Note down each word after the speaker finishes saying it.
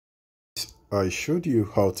I showed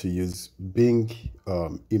you how to use Bing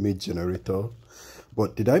image generator,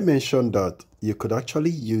 but did I mention that you could actually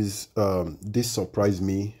use this surprise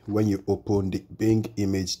me when you open the Bing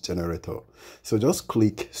image generator? So just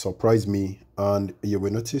click surprise me and you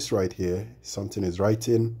will notice right here something is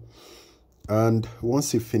writing, and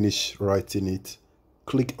once you finish writing it,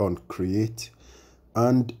 click on create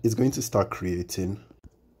and it's going to start creating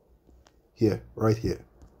here, right here,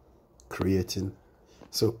 creating.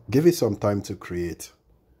 So give it some time to create.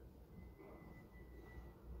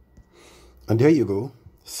 And there you go.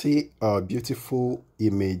 See our beautiful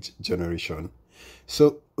image generation.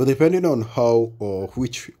 So depending on how or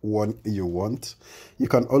which one you want, you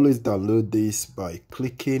can always download this by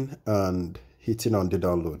clicking and hitting on the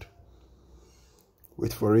download.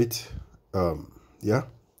 Wait for it. Yeah,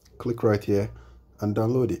 click right here and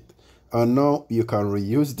download it. And now you can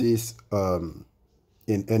reuse this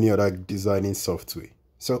in any other designing software.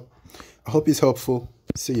 So I hope it's helpful.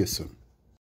 See you soon.